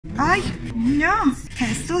Ay, no,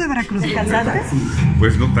 esto de Veracruz. ¿Te cansaste?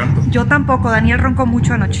 Pues no tanto. Yo tampoco, Daniel roncó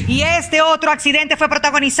mucho anoche. Y este otro accidente fue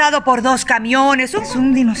protagonizado por dos camiones. ¿Es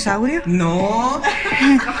un dinosaurio? No.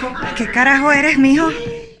 ¿Qué carajo eres, mijo?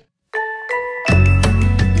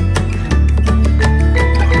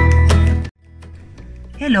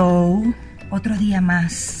 Hello, otro día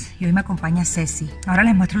más. Y hoy me acompaña Ceci. Ahora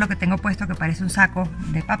les muestro lo que tengo puesto, que parece un saco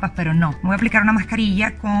de papas, pero no. Me voy a aplicar una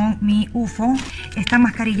mascarilla con mi UFO. Esta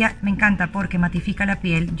mascarilla me encanta porque matifica la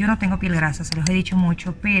piel. Yo no tengo piel grasa, se los he dicho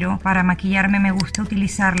mucho, pero para maquillarme me gusta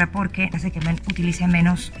utilizarla porque hace que utilice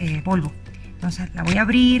menos polvo. Entonces la voy a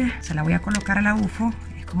abrir, se la voy a colocar a la UFO.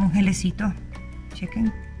 Es como un gelecito.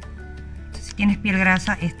 Chequen. Entonces, si tienes piel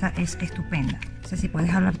grasa, esta es estupenda. Ceci,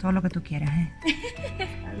 puedes hablar todo lo que tú quieras, ¿eh?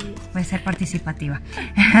 Puede ser participativa.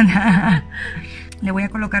 Le voy a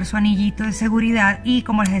colocar su anillito de seguridad y,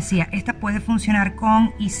 como les decía, esta puede funcionar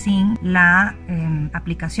con y sin la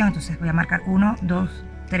aplicación. Entonces voy a marcar 1, 2,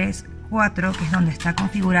 3, 4, que es donde está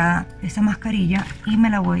configurada esta mascarilla, y me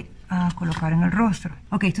la voy a colocar en el rostro.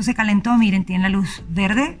 Ok, esto se calentó, miren, tiene la luz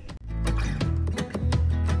verde.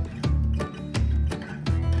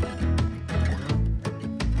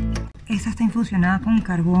 Esta está infusionada con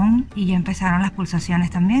carbón y ya empezaron las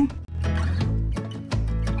pulsaciones también.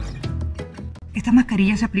 Estas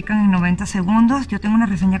mascarillas se aplican en 90 segundos. Yo tengo una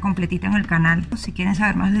reseña completita en el canal. Si quieren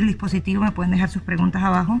saber más del dispositivo me pueden dejar sus preguntas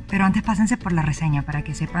abajo. Pero antes pásense por la reseña para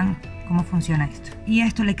que sepan cómo funciona esto. Y a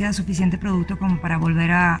esto le queda suficiente producto como para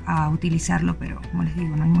volver a utilizarlo. Pero como les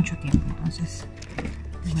digo, no hay mucho tiempo. Entonces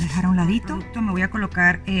les voy a dejar a un ladito. Me voy a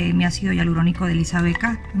colocar mi ácido hialurónico de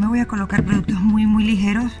Elisabeca. Me voy a colocar productos muy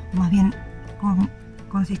ligeros. Más bien con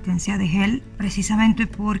consistencia de gel, precisamente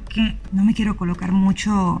porque no me quiero colocar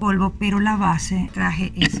mucho polvo, pero la base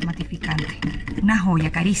traje es matificante. Una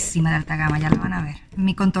joya carísima de alta gama, ya la van a ver.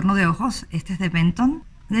 Mi contorno de ojos, este es de Benton.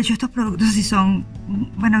 De hecho, estos productos sí son,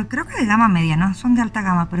 bueno, creo que de gama media, no son de alta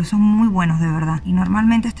gama, pero son muy buenos de verdad. Y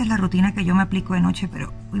normalmente esta es la rutina que yo me aplico de noche,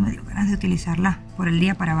 pero hoy me dio ganas de utilizarla por el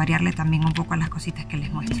día para variarle también un poco a las cositas que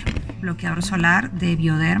les muestro. Bloqueador solar de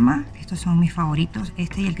Bioderma, estos son mis favoritos.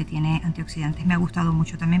 Este y el que tiene antioxidantes me ha gustado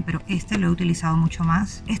mucho también, pero este lo he utilizado mucho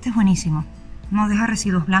más. Este es buenísimo. No deja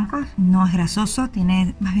residuos blancos, no es grasoso,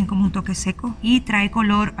 tiene más bien como un toque seco y trae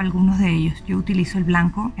color algunos de ellos. Yo utilizo el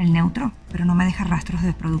blanco, el neutro, pero no me deja rastros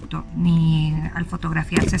de producto, ni al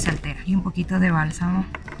fotografiarse se altera. Y un poquito de bálsamo.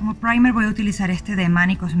 Como primer voy a utilizar este de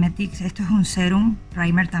Mani Cosmetics. Esto es un serum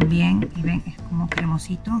primer también y ven, es como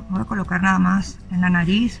cremosito. Voy a colocar nada más en la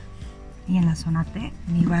nariz y en la zona T,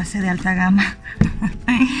 mi base de alta gama.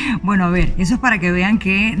 Bueno, a ver, eso es para que vean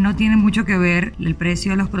que no tiene mucho que ver el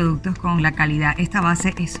precio de los productos con la calidad. Esta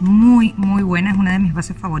base es muy buena, es una de mis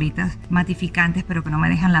bases favoritas, matificantes, pero que no me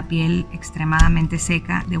dejan la piel extremadamente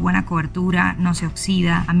seca, de buena cobertura, no se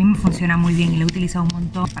oxida. A mí me funciona muy bien y la he utilizado un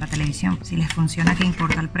montón para televisión. Si les funciona, ¿qué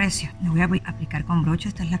importa el precio? Le voy a aplicar con brocha,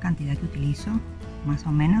 esta es la cantidad que utilizo, más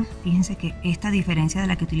o menos. Fíjense que esta diferencia de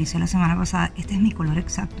la que utilicé la semana pasada, este es mi color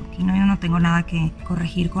exacto. Aquí yo no tengo nada que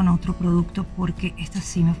corregir con otro producto porque esta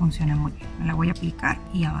sí me funciona muy bien. Me la voy a aplicar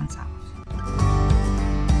y avanzamos.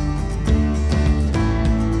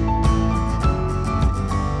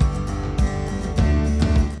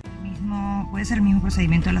 Puede ser el mismo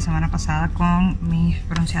procedimiento de la semana pasada con mis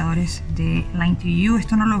bronceadores de Line to You.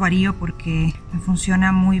 Esto no lo varío porque me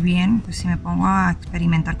funciona muy bien. Pues si me pongo a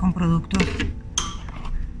experimentar con productos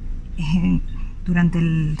durante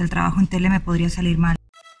el trabajo en tele me podría salir mal.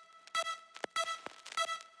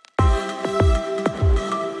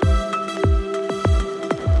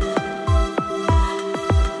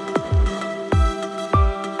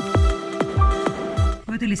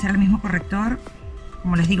 Voy a utilizar el mismo corrector.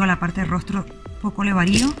 Como les digo, la parte del rostro poco le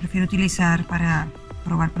varío. Prefiero utilizar para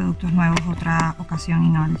probar productos nuevos otra ocasión y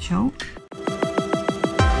no el show.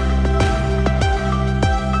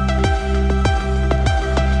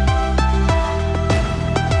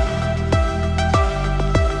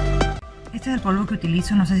 Este es el polvo que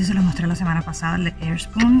utilizo, no sé si se los mostré la semana pasada, el de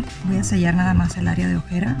Airspoon. Voy a sellar nada más el área de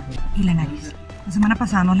ojera y la nariz. La semana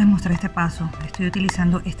pasada no les mostré este paso. Estoy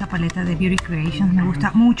utilizando esta paleta de Beauty Creations. Me gusta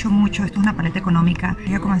mucho. Esto es una paleta económica.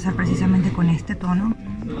 Voy a comenzar precisamente con este tono.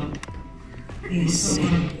 Es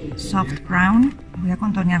el Soft Brown. Voy a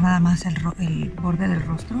contornear nada más el borde del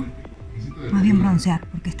rostro. Más bien broncear,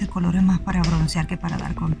 porque este color es más para broncear que para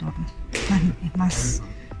dar contorno. Es más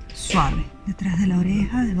suave. Detrás de la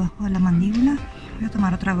oreja, debajo de la mandíbula. Voy a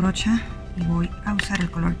tomar otra brocha y voy a usar el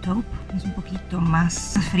color taupe. Es un poquito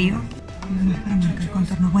más frío. Para marcar el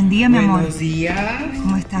contorno. Buen día, mi amor. Buenos días.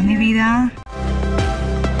 ¿Cómo estás, mi vida?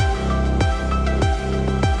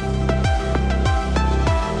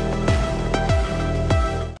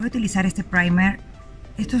 Voy a utilizar este primer.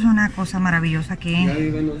 Esto es una cosa maravillosa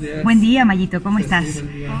que... Buen día, Mayito, ¿cómo estás?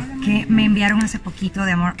 Que me enviaron hace poquito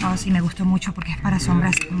de Amor Us y me gustó mucho porque es para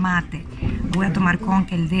sombras mate. Voy a tomar con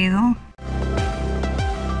el dedo.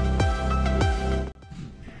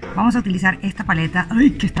 Vamos a utilizar esta paleta. ¡Ay,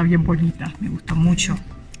 que está bien bonita! Me gustó mucho.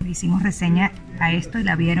 Hicimos reseña a esto y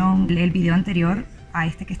la vieron el video anterior a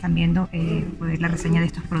este que están viendo, pues la reseña de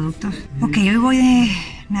estos productos. Ok, hoy voy de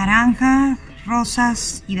naranja,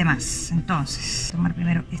 rosas y demás. Entonces, tomar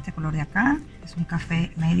primero este color de acá. Es un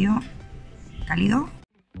café medio cálido.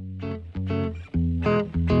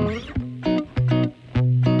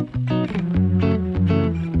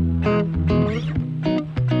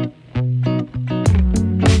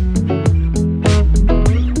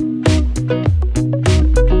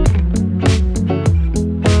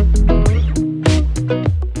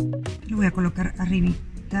 Lo voy a colocar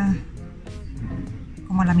arribita,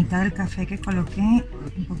 como a la mitad del café que coloqué,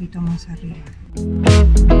 un poquito más arriba.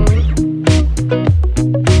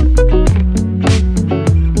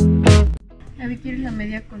 ¿Abby, quieres la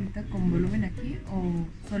media colita con volumen aquí o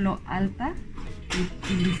solo alta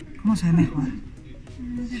y lisa? ¿Cómo se ve mejor?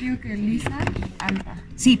 Yo digo que lisa, alta.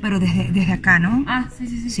 Sí, pero desde acá, ¿no? Ah,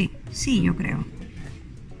 sí. Sí, yo creo.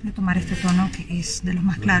 Voy a tomar este tono que es de los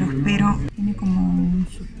más claros, pero tiene como un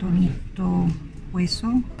subtonito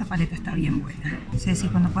hueso. Esta paleta está bien buena. Ceci,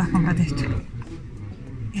 cuando puedas comprarte esto.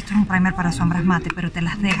 Esto es un primer para sombras mate, pero te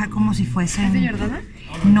las deja como si fuesen... ¿Es de Jordana?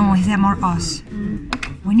 No, es de Amor Us.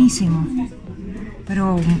 Buenísimo.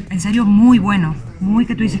 Pero en serio muy bueno. Muy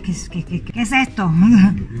que tú dices, ¿qué es esto?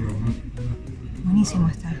 Buenísimo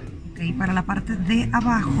está. Ok, para la parte de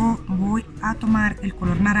abajo voy a tomar el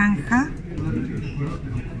color naranja.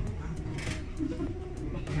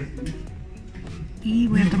 Y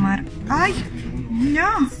voy a tomar... ¡Ay!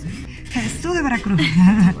 ¡No! Esto de Veracruz.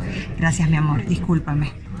 Gracias, mi amor.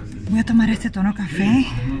 Discúlpame. Voy a tomar este tono café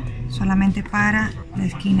solamente para la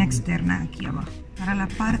esquina externa aquí abajo. Para la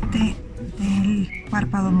parte del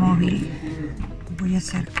párpado móvil voy a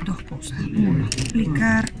hacer dos cosas. Uno,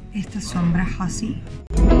 aplicar estas sombras así.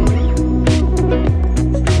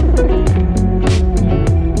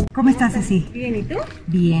 ¿Cómo estás, Ceci? Bien, ¿y tú?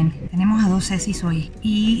 Bien. Tenemos a dos Cecis hoy.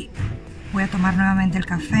 Y voy a tomar nuevamente el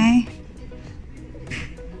café.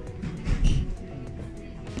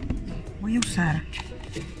 Voy a usar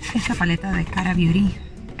esta paleta de Cara Beauty,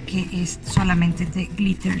 que es solamente de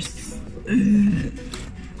glitters.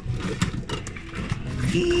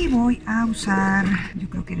 Y voy a usar, yo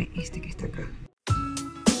creo que de este que está acá.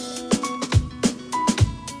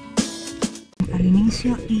 Al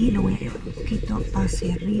inicio y lo voy a llevar un poquito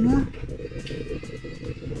hacia arriba.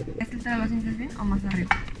 ¿Este te lo sientes bien o más arriba?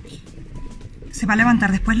 ¿Se va a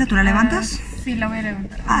levantar después? ¿Tú la levantas? Sí, la voy a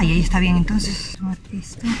levantar. Ah, y ahí está bien, entonces tomar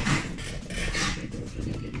esto.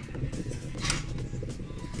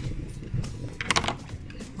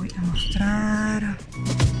 Voy a mostrar.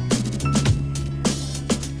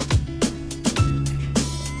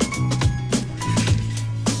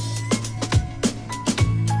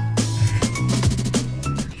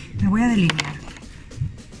 Me voy a delinear.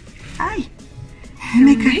 ¡Ay!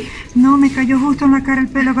 Me cayó justo en la cara el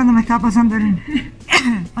pelo cuando me estaba pasando el...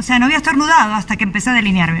 O sea, no había estornudado hasta que empecé a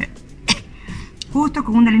delinearme. Justo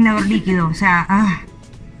con un delineador líquido, o sea...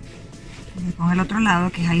 Y con el otro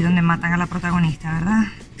lado, que es ahí donde matan a la protagonista, ¿verdad?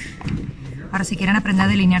 Ahora, si quieren aprender a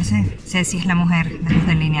delinearse, Ceci es la mujer de los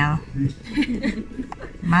delineados.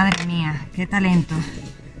 Madre mía, qué talento.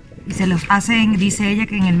 Y se los hacen, dice ella,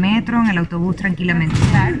 que en el metro, en el autobús, tranquilamente.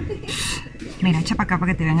 Mira, echa para acá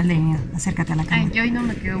para que te vean el delineado. Acércate a la cámara. Ay, yo hoy no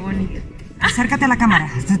me quedo bonita. Acércate a la cámara,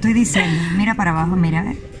 te estoy diciendo. Mira para abajo,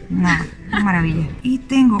 mira. No, qué maravilla. Y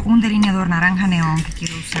tengo un delineador naranja neón que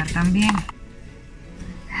quiero usar también.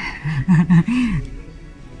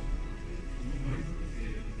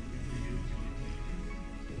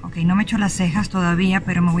 Ok, no me echo las cejas todavía,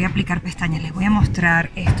 pero me voy a aplicar pestañas. Les voy a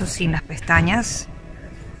mostrar esto sin las pestañas,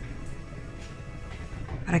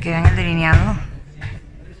 para que vean el delineado.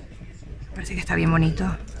 Parece que está bien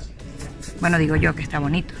bonito. Bueno, digo yo que está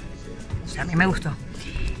bonito. O sea, a mí me gustó.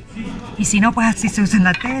 Y si no, pues así se usa en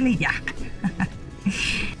la tele y ya.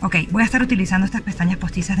 Ok, voy a estar utilizando estas pestañas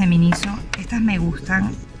postizas de Miniso. Estas me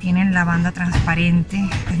gustan. Tienen la banda transparente.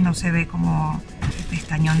 Pues no se ve como el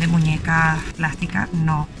pestañón de muñeca plástica.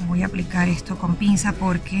 No. Voy a aplicar esto con pinza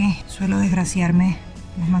porque suelo desgraciarme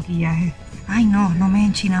los maquillajes. Ay, no me he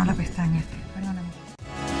enchinado la pestaña. Perdóname.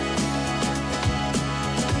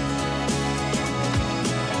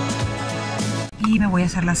 Y me voy a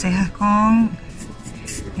hacer las cejas con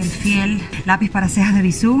el Piel lápiz para cejas de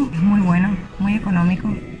Bisú. Es muy bueno, muy económico.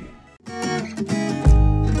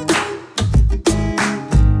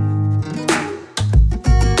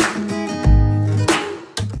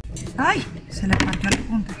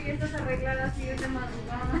 arreglada así de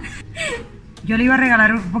madrugada. Yo le iba a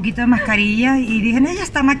regalar un poquito de mascarilla y dije, ella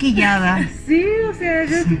está maquillada. Sí, o sea,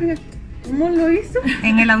 yo dije, ¿cómo lo hizo?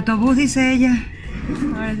 En el autobús, dice ella.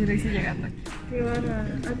 Ahora sí lo hice llegando aquí. Qué bárbara.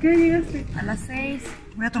 ¿A qué llegaste? A las 6.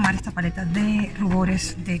 Voy a tomar esta paleta de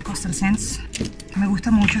rubores de Cosas, que me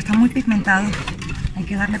gusta mucho, está muy pigmentado. Hay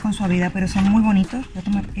que darle con suavidad, pero son muy bonitos. Voy a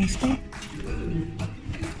tomar este.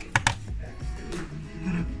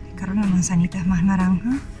 Para picar las manzanitas más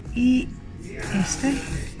naranja. Y este.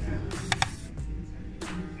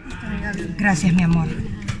 Gracias, mi amor.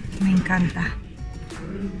 Me encanta.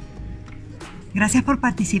 Gracias por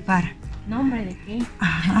participar. No, hombre, ¿de qué?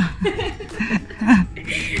 Ajá.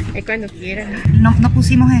 Es cuando quieran. No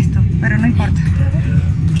pusimos esto, pero no importa.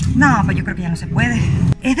 No, pues yo creo que ya no se puede.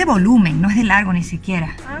 Es de volumen, no es de largo ni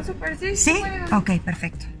siquiera. Ah, súper, sí. ¿Sí? Ok,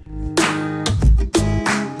 perfecto.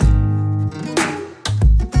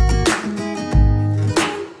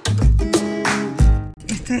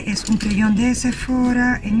 Este es un crayón de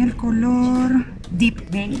Sephora en el color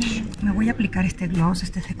Deep Beige. Me voy a aplicar este gloss,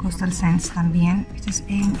 este es de Coastal Scents también. Este es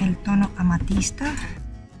en el tono amatista.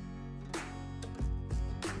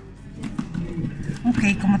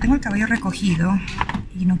 Ok, como tengo el cabello recogido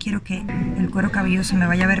y no quiero que el cuero cabelludo se me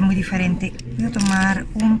vaya a ver muy diferente, voy a tomar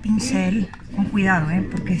un pincel con cuidado,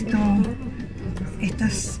 porque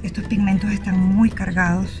estos pigmentos están muy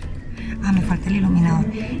cargados. Ah, me falta el iluminador.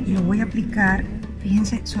 Y lo voy a aplicar,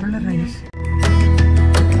 fíjense, solo la raíz.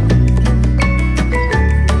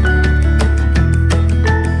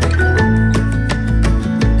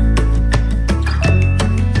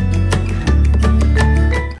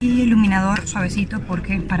 Suavecito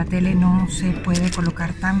porque para tele no se puede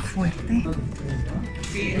colocar tan fuerte.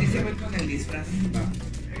 Sí, ese voy con el disfraz.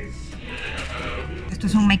 Esto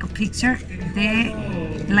es un makeup fixer de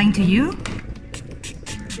Line to You.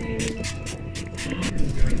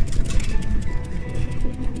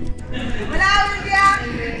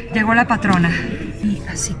 Llegó la patrona. Y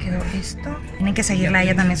así quedó esto. Tienen que seguirla a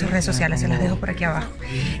ella también en sus redes sociales, se las dejo por aquí abajo.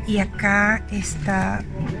 Y acá está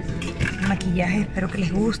el maquillaje, espero que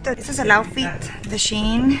les guste. Este es el outfit de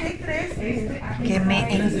SHEIN, que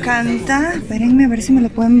me encanta. Espérenme a ver si me lo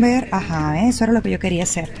pueden ver. Ajá, eso era lo que yo quería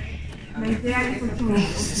hacer.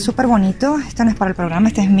 Súper bonito. Esto no es para el programa,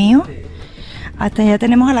 este es mío. Hasta ya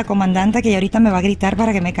tenemos a la comandante que ahorita me va a gritar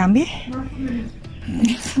para que me cambie.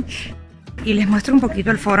 Y les muestro un poquito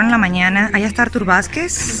el foro en la mañana. Allá está Artur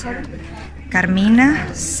Vázquez, Carmina,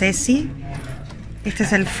 Ceci. Este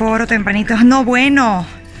es el foro tempranito. No, bueno.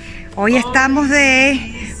 Hoy estamos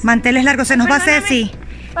de manteles largos. Se nos va Ceci.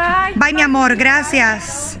 Bye, mi amor.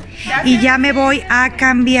 Gracias. Y ya me voy a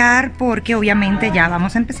cambiar porque obviamente ya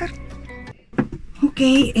vamos a empezar. Ok,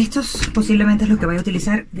 estos posiblemente es lo que voy a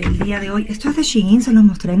utilizar del día de hoy. Esto es de SHEIN, se los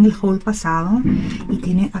mostré en el haul pasado. Y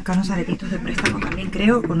tiene acá unos aretitos de préstamo también,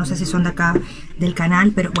 creo. O no sé si son de acá del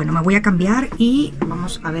canal, pero bueno, me voy a cambiar y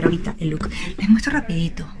vamos a ver ahorita el look. Les muestro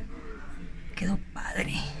rapidito. Quedó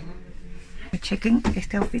padre. Chequen,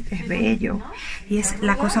 este outfit es bello. Y es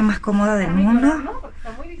la cosa más cómoda del mundo.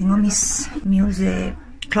 Tengo mis mules de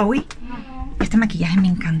Chloe. Este maquillaje me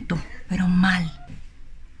encantó, pero mal.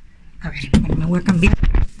 A ver, bueno, me voy a cambiar.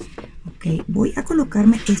 Ok, voy a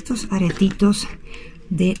colocarme estos aretitos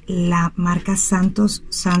de la marca Santos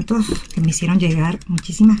que me hicieron llegar.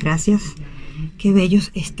 Muchísimas gracias. Qué bellos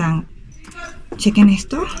están. Chequen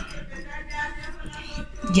esto.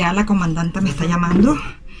 Ya la comandante me está llamando.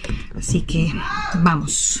 Así que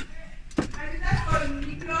vamos.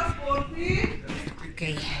 Ok.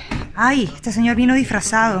 Ay, este señor vino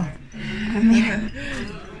disfrazado. Mira.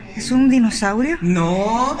 ¿Es un dinosaurio?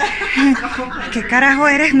 No. ¿Qué carajo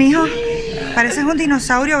eres, mijo? Pareces un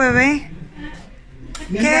dinosaurio, bebé.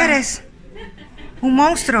 ¿Qué eres? ¿Un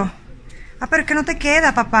monstruo? Ah, pero es que no te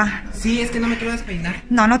queda, papá. Sí, es que no me quiero despeinar.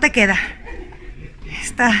 No, no te queda.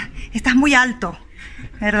 Estás muy alto,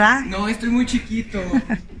 ¿verdad? No, estoy muy chiquito.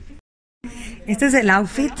 Este es el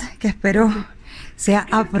outfit que espero sea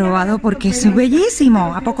aprobado porque es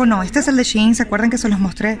bellísimo. ¿A poco no? Este es el de SHEIN. ¿Se acuerdan que se los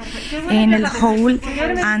mostré en el haul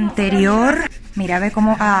anterior? Mira, ve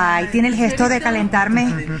cómo... Ay, tiene el gesto de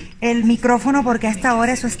calentarme el micrófono porque a esta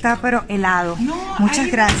hora eso está pero helado.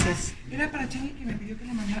 Muchas gracias. Era para Chani que me pidió que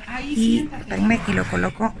le mandara. Ahí, y espérenme y lo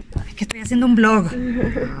coloco. Es que estoy haciendo un vlog.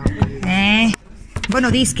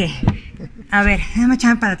 Bueno, disque. A ver, déjame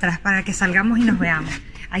echarme para atrás para que salgamos y nos veamos.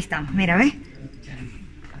 Ahí estamos, mira, ¿ves?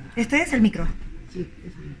 Este es el micro.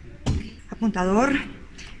 Apuntador,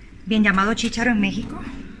 bien llamado chícharo en México.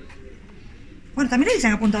 Bueno, también le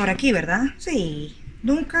dicen apuntador aquí, ¿verdad? Sí,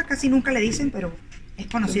 casi nunca le dicen, pero es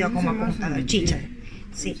conocido como apuntador, chícharo.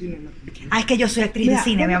 Sí. Ah, es que yo soy actriz de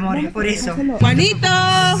cine, mi amor, por eso. ¡Juanito!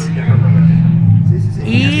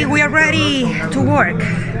 Y we are ready to work.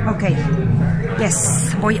 Ok.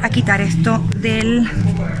 Yes. Voy a quitar esto del...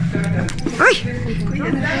 ¡Uy!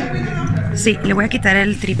 Sí, le voy a quitar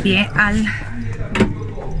el tripié al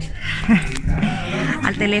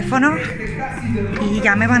teléfono y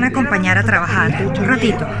ya me van a acompañar a trabajar un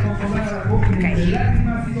ratito. Okay.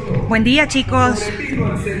 Buen día, chicos.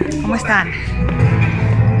 ¿Cómo están?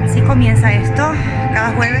 Así comienza esto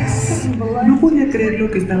cada jueves. No podía creer lo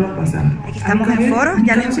que estaba pasando. Aquí estamos en foro.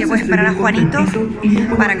 Ya les voy a esperar a Juanito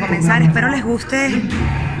para comenzar. Espero les guste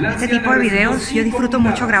este tipo de videos. Yo disfruto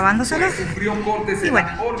mucho grabándoselos. Y bueno,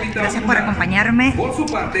 gracias por acompañarme.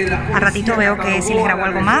 Al ratito veo que si les grabo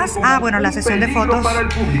algo más. Ah, bueno, la sesión de fotos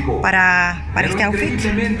para este outfit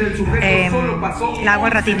la hago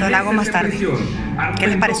al ratito, la hago más tarde. ¿Qué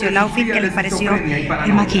les pareció el outfit? ¿Qué les pareció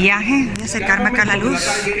el maquillaje? Voy a acercarme acá a la luz.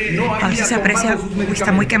 A ver si se aprecia. Uy,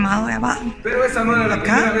 está muy quemado de abajo. Pero esa no era la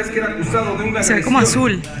primera vez que era acusado de una se ve como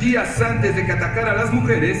azul. Días antes de que atacara a las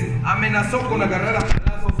mujeres, amenazó con agarrar a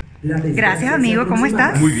palazos. Gracias, amigo. ¿Cómo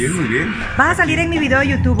estás? Muy bien, muy bien. Vas a salir en mi video de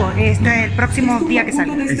YouTube el próximo día que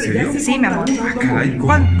salga. ¿En serio? Sí, mi amor. Ah, caray,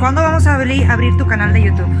 ¿Cuándo vamos a abrir tu canal de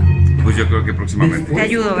YouTube? Pues yo creo que próximamente. Te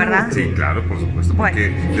ayudo, ¿verdad? Sí, claro, por supuesto, porque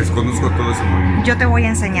bueno, desconozco todo ese movimiento. Yo te voy a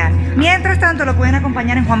enseñar. Mientras tanto, lo pueden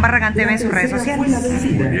acompañar en Juan Barragán TV en sus redes sociales.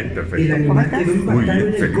 Muy bien, perfecto. ¿Cómo estás? Muy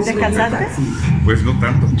bien, feliz. ¿Descansaste? Pues no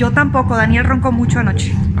tanto. Yo tampoco. Daniel roncó mucho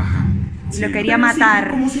anoche. Ajá. Lo quería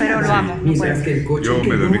matar, pero lo amo. No puedo. Yo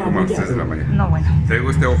me dormí como a las 3 de la mañana. No, bueno. Tengo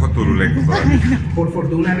este ojo turuleco todavía. Por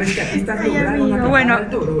fortuna, rescatistas lograron atrapar Bueno, al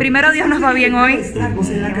toro. primero Dios nos va bien hoy.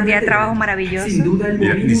 Un día de trabajo maravilloso. Sin duda, el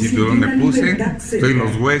Mira, ni bovino cinturón sintió me una puse, libertad estoy en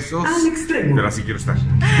los huesos, al extremo. pero así quiero estar.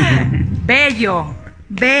 Bello,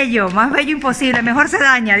 bello, más bello imposible. Mejor se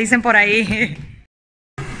daña, dicen por ahí.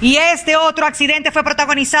 Y este otro accidente fue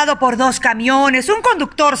protagonizado por dos camiones. Un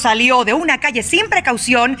conductor salió de una calle sin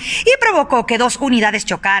precaución y provocó que dos unidades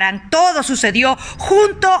chocaran. Todo sucedió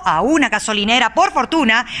junto a una gasolinera. Por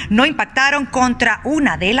fortuna, no impactaron contra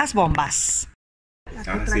una de las bombas.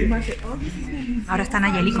 Ahora está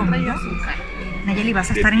Nayeli conmigo. Nayeli, vas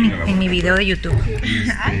a estar en mi video de YouTube.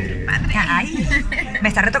 Ay, me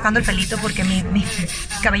está retocando el pelito porque mis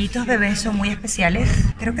cabellitos bebés son muy especiales.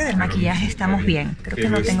 Creo que del maquillaje estamos bien. Creo que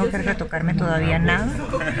no tengo que retocarme todavía nada.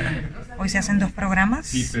 Hoy se hacen 2 programas.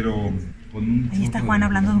 Sí, pero con un... Ahí está Juan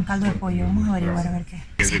hablando de un caldo de pollo. Vamos a averiguar a ver qué.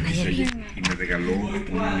 Es de Nayeli. Y me regaló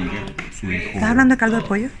una amiga, su hijo. ¿Estás hablando de caldo de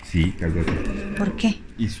pollo? Sí, caldo de pollo. ¿Por qué?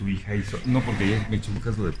 Y su hija hizo... No, porque ella me echó un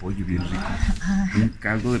caldo de pollo bien rico. Un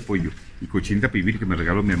caldo de pollo. Y cochinita pibil que me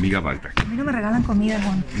regaló mi amiga Balta. A mí no me regalan comida,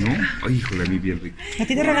 Juan. ¿No? Ay, híjole, a mí bien rico. ¿A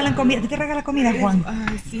ti te regalan comida? ¿A ti te regala comida, Juan?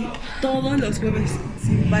 Ay, sí. Todos los jueves.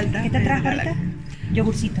 Sin falta. ¿Qué te traes ahorita?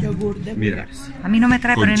 Yogurcito. Yogur de Mira, A mí no me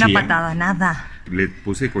trae Con pero ni una chía. patada, nada. le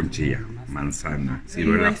puse con chía, manzana,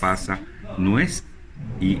 ciruela pasa, nuez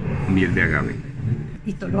y miel de agave.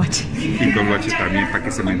 Y toloache. Y toloache también, para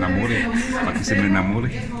que se me enamore, para que se me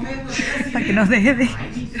enamore. Para que nos deje de...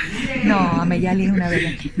 No, Ameyali es una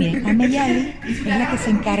bella. Miren, Ameyali es la que se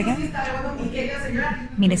encarga.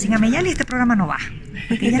 Miren, sin Ameyali este programa no va.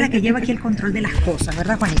 Porque ella es la que lleva aquí el control de las cosas,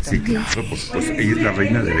 ¿verdad, Juanito? Sí, claro, pues ella es la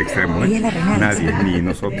reina del extremo, ¿eh? Ella es la reina del Nadie, extremo. ni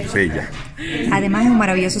nosotros, ella. Además es un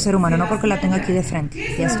maravilloso ser humano, no porque la tengo aquí de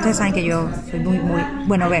frente. Ya ustedes saben que yo soy muy...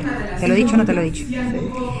 Bueno, a ver, ¿te lo he dicho o no te lo he dicho?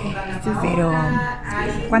 Pero...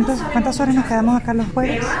 ¿Cuántas horas nos quedamos acá los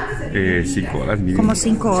jueves? 5 horas mínimo. Como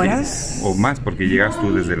 5 horas. Sí. O más, porque llegas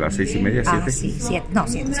tú desde las 6:30, 7. Ah, sí, 7. No,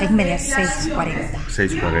 7, 6:30, 6:40.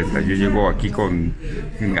 6:40. Yo llego aquí con...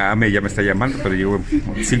 Ame ya me está llamando, pero llego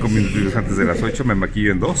 5 minutos antes de las 8, me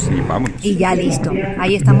maquillo en 2 y vámonos. Y ya listo.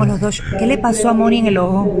 Ahí estamos los dos. ¿Qué le pasó a Moni en el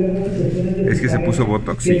ojo? Es que se puso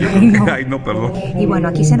botox y yo... Ay, no, perdón. Y bueno,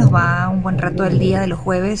 aquí se nos va un buen rato del día de los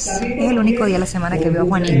jueves. Es el único día de la semana que veo a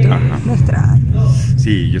Juanito. Ajá. Lo extraño.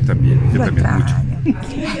 Sí, yo también. Yo Lo también mucho. extraño.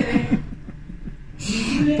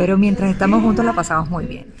 Pero mientras estamos juntos la pasamos muy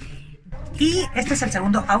bien. Y este es el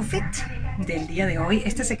segundo outfit del día de hoy.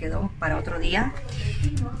 Este se quedó para otro día.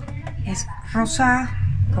 Es rosa,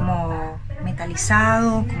 como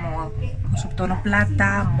metalizado, como con subtono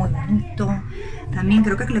plata, muy bonito. También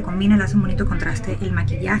creo que le combina, le hace un bonito contraste el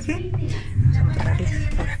maquillaje. Vamos a mostrarles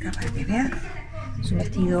por acá para que vean. Es un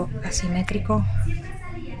vestido asimétrico,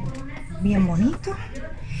 bien bonito.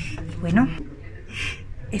 Y bueno,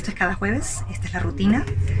 esto es cada jueves, esta es la rutina.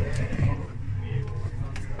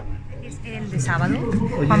 Es el de sábado.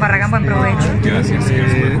 Juan Barragán, buen provecho. Gracias.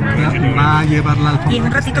 Va a llevar la alfombra. Y en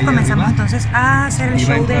un ratito comenzamos entonces a hacer el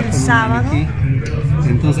show del sábado.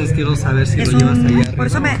 Entonces quiero saber si Es lo llevas allá. por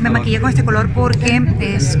eso me maquillé con este color, porque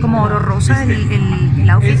es como oro rosa el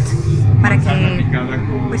outfit. para que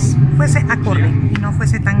pues fuese acorde y no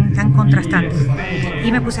fuese tan contrastante.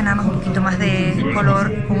 Y me puse nada más un poquito más de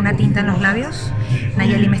color con una tinta en los labios.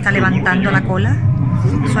 Nayeli me está levantando la cola.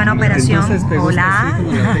 Suena operación. Hola.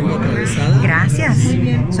 Gracias.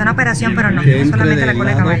 Suena operación, pero no solamente la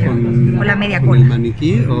cola de caballo o la media cola. ¿El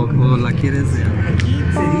maniquí o la quieres de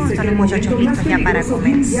equipo? Están los muchachos listos ya para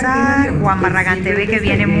comenzar. Juan Barragán TV, que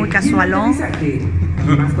viene muy casualón.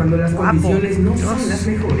 Guapo.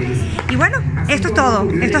 Y bueno, esto es todo.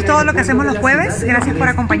 Esto es todo lo que hacemos los jueves. Gracias por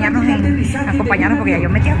acompañarnos porque ya yo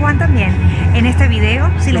metí a Juan también en este video.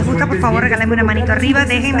 Si les gusta, por favor, regálenme una manito arriba.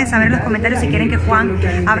 Déjenme saber en los comentarios si quieren que Juan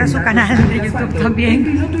abra su canal de YouTube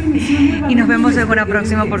también. Y nos vemos en una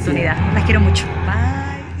próxima oportunidad. Las quiero mucho. Bye.